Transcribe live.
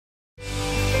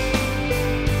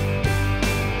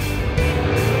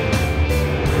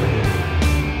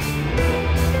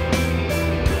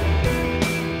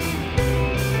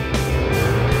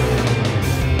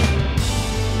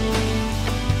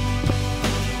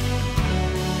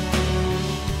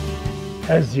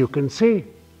As you can see,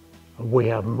 we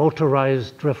have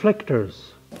motorized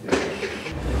reflectors.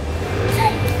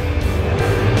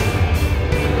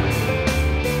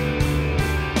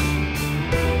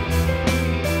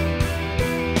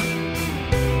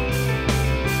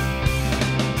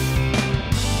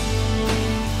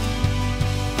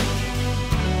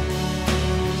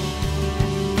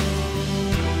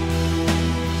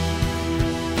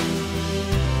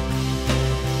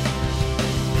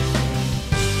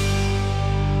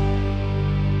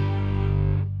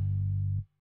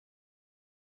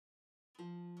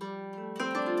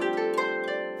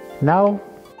 Now,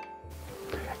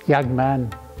 young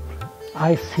man,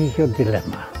 I see your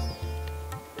dilemma,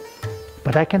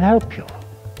 but I can help you.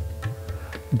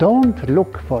 Don't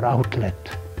look for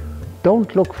outlet,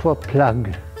 don't look for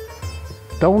plug,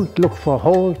 don't look for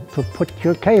hole to put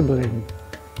your cable in.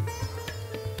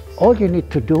 All you need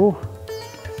to do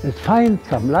is find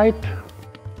some light,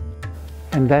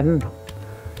 and then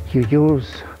you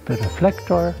use the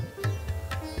reflector,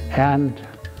 and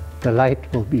the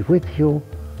light will be with you,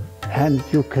 and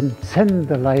you can send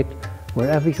the light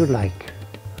wherever you like.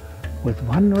 With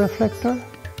one reflector,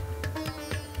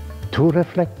 two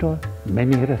reflector,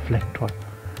 many reflector.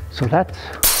 So that's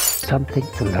something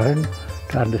to learn,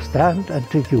 to understand, and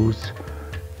to use.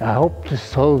 I hope this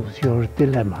solves your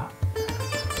dilemma.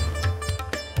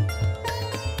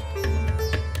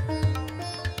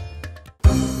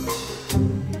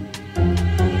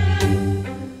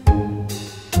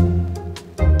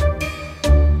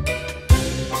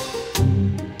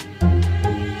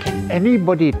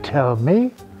 Anybody tell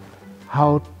me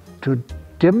how to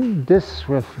dim this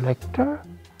reflector?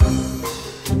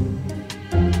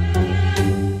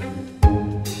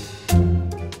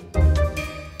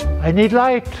 I need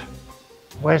light.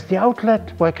 Where's the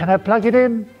outlet? Where can I plug it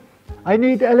in? I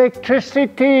need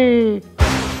electricity.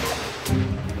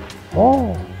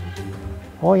 Oh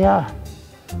yeah.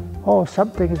 Oh,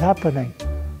 something is happening.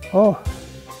 Oh,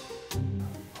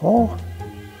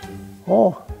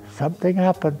 something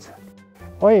happens.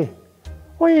 Oi,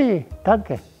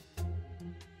 danke.